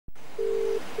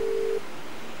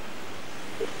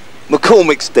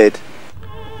McCormick's dead.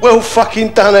 Well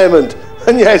fucking done, Hammond.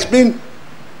 And Yasmin?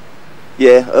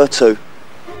 Yeah, her too.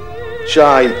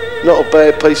 Shame. Not a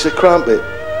bad piece of crumpet.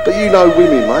 But you know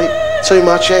women, mate. Too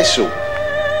much hassle.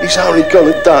 He's only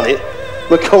gone and done it.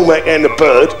 McCormack and the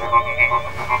bird.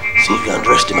 See if you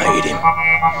underestimated him.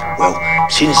 Well,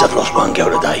 since I've lost one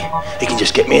girl today, he can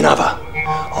just get me another.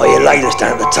 I hear Layla's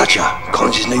down at the Toucher,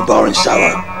 Collins's new bar in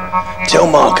Soho. Tell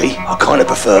Marky I kind of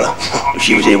prefer if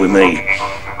she was here with me.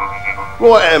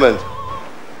 Right, Hammond.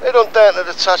 Head on down to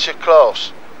the Toucher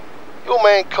class. Your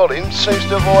man Colin seems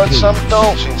to have hired some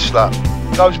dancing slut.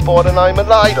 Goes by the name of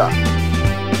Layla.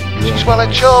 She's one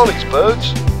of Charlie's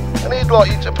birds, and he'd like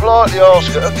you to politely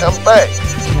ask her to come back.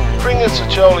 Bring her to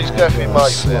Charlie's cafe in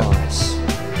Mayfair.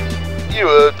 You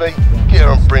heard me. Get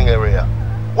her and bring her here.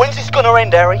 When's this gonna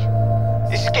end, Harry?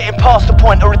 This is getting past the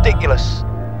point of ridiculous.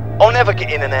 I'll never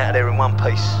get in and out of there in one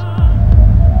piece.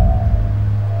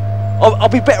 I'll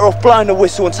be better off blowing the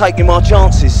whistle and taking my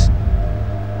chances.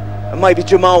 And maybe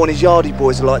Jamal and his Yardie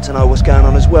boys would like to know what's going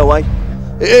on as well, eh?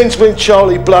 It ends when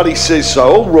Charlie bloody says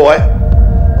so, all right.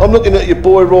 I'm looking at your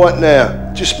boy right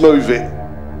now. Just move it.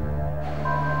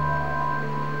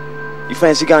 You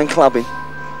fancy going clubbing?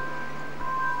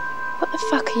 What the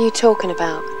fuck are you talking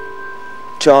about?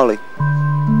 Charlie.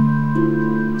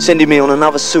 Sending me on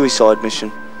another suicide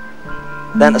mission.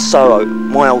 Down to Soho,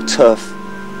 my old turf.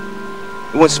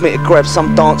 He wants me to grab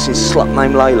some dancing slut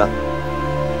named Layla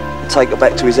and take her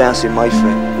back to his house in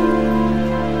Mayfair.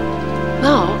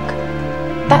 Mark,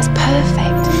 that's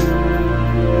perfect.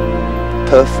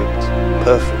 Perfect.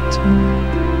 Perfect.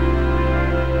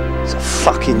 It's a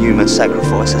fucking human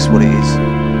sacrifice, that's what it is.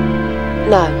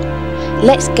 No,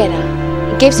 let's get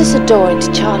her. It gives us a door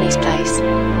into Charlie's place.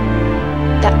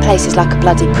 That place is like a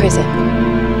bloody prison.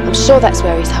 I'm sure that's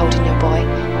where he's holding your boy.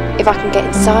 If I can get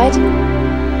inside,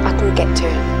 I can get to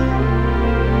him.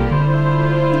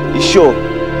 You sure?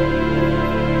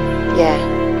 Yeah.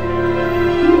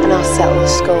 And I'll settle the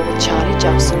score with Charlie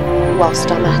Johnson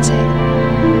whilst I'm at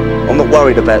it. I'm not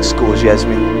worried about scores,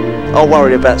 Yasmin. I'll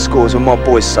worry about scores when my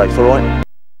boy's safe, alright?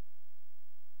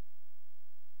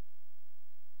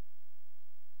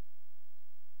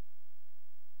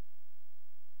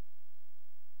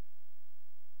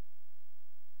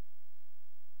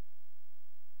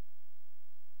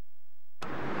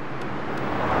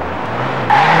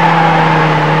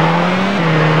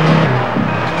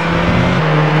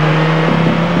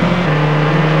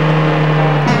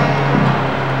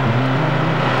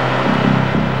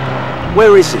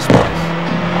 Where is this place?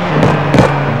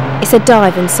 It's a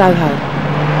dive in Soho.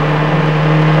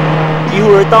 You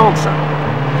were a dancer?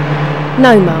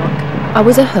 No, Mark. I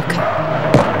was a hooker.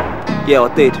 Yeah,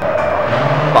 I did.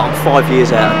 But I'm 5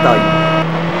 years out of date.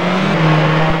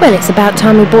 Well, it's about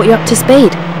time we brought you up to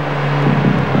speed.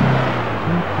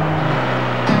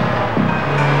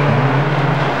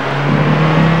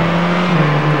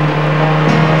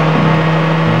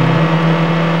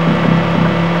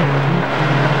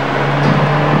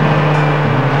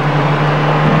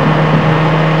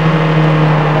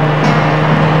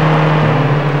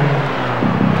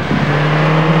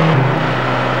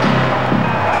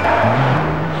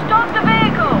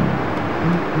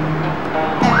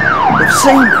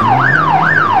 Seen them.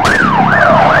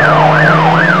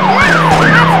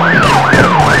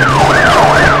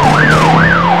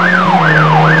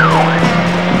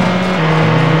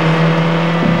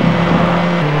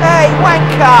 Hey,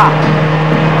 wanker!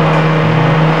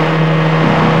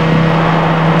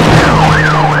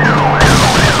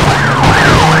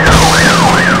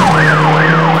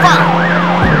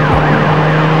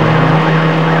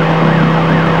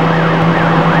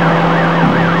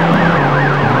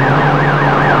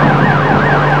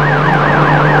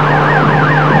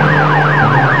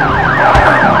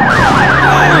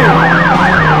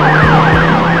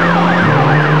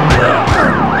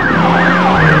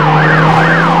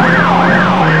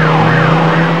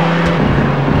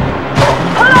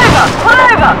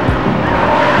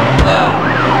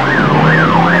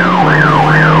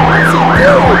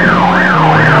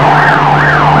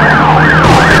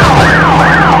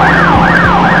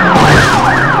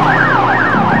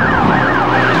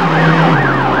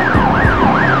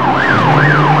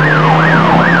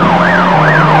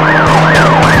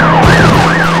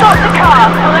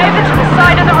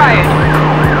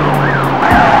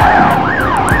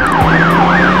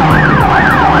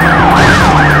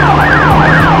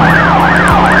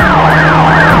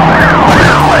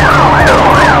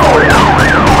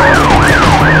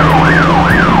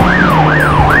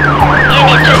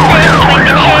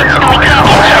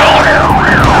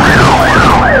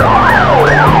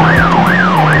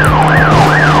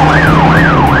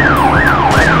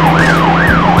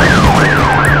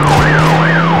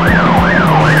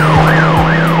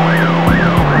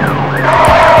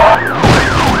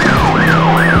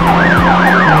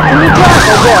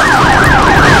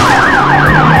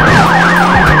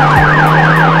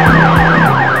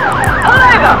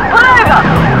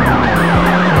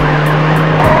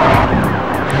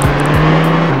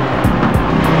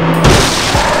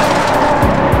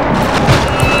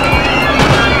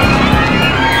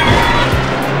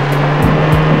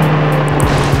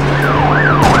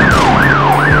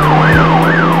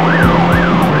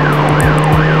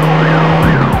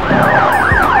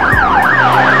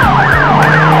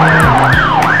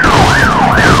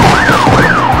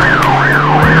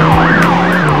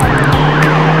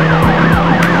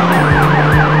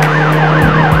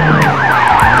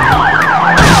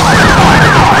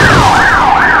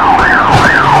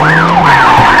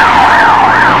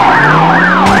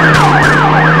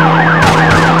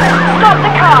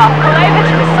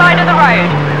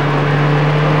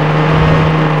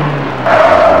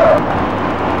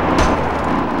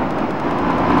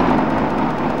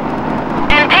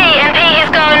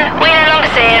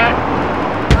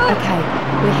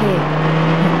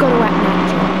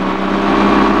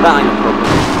 That ain't a problem.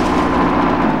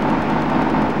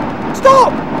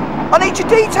 Stop! I need your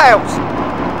details!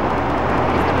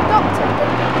 Doctor,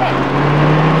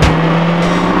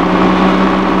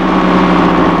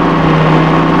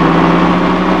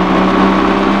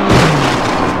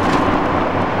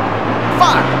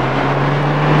 Fuck!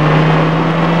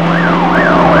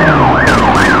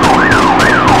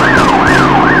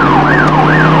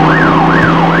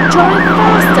 Drive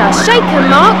faster. Shake him,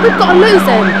 Mark. We've got to lose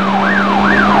him.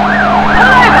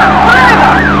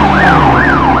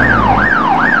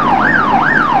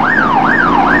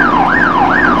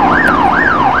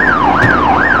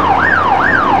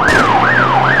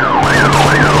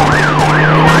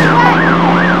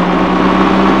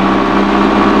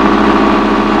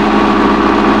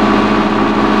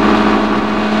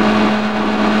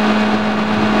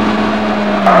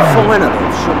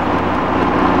 Finally, sure.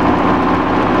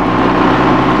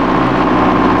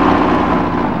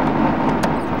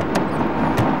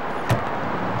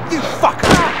 You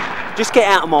fucker! Just get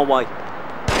out of my way.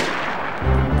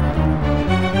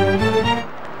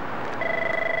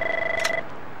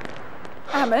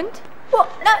 Hammond? What?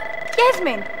 No,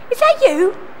 Yasmin, is that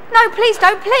you? No, please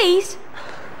don't, please.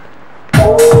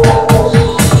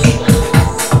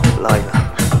 Layla,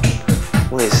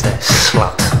 where's that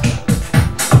slut?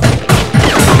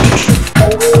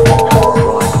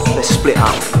 Right, let's split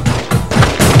up.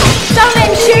 Don't let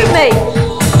him shoot me!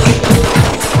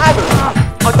 Hammond!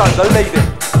 I don't believe it.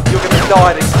 You're gonna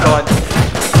die this time.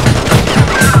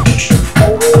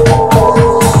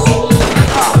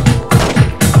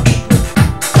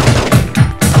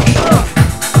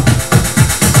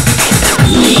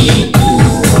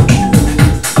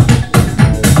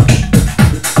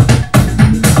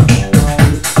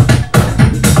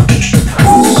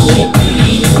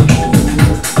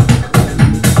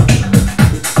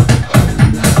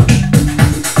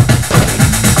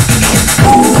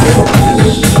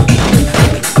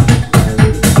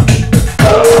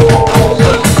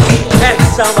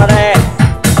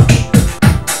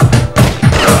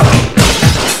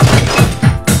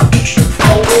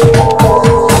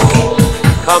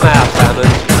 Come out, Hammond.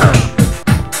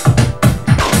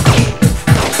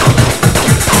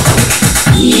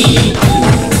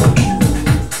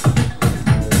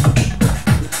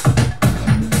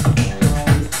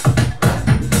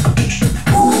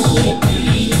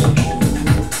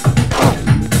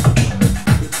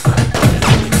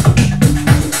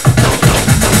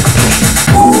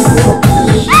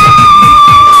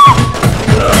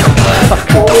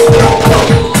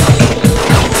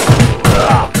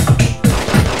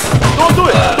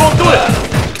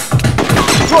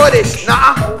 Try this,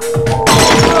 nah.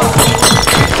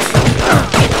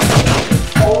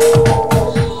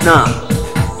 Nah,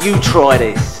 you try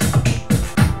this.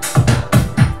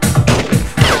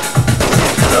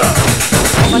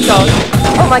 Oh my god.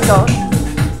 Oh my god.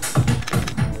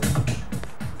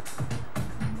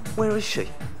 Where is she?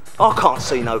 I can't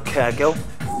see no cowgirl.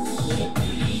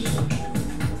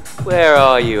 Where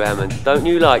are you, Hammond? Don't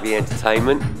you like the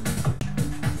entertainment?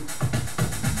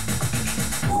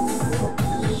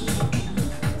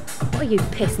 What are you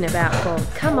pissing about for?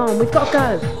 Come on, we've got to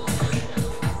go.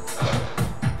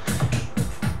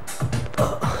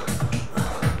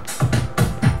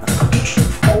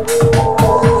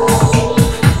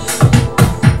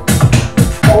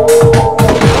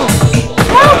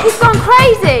 Help! He's gone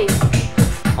crazy!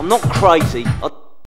 I'm not crazy.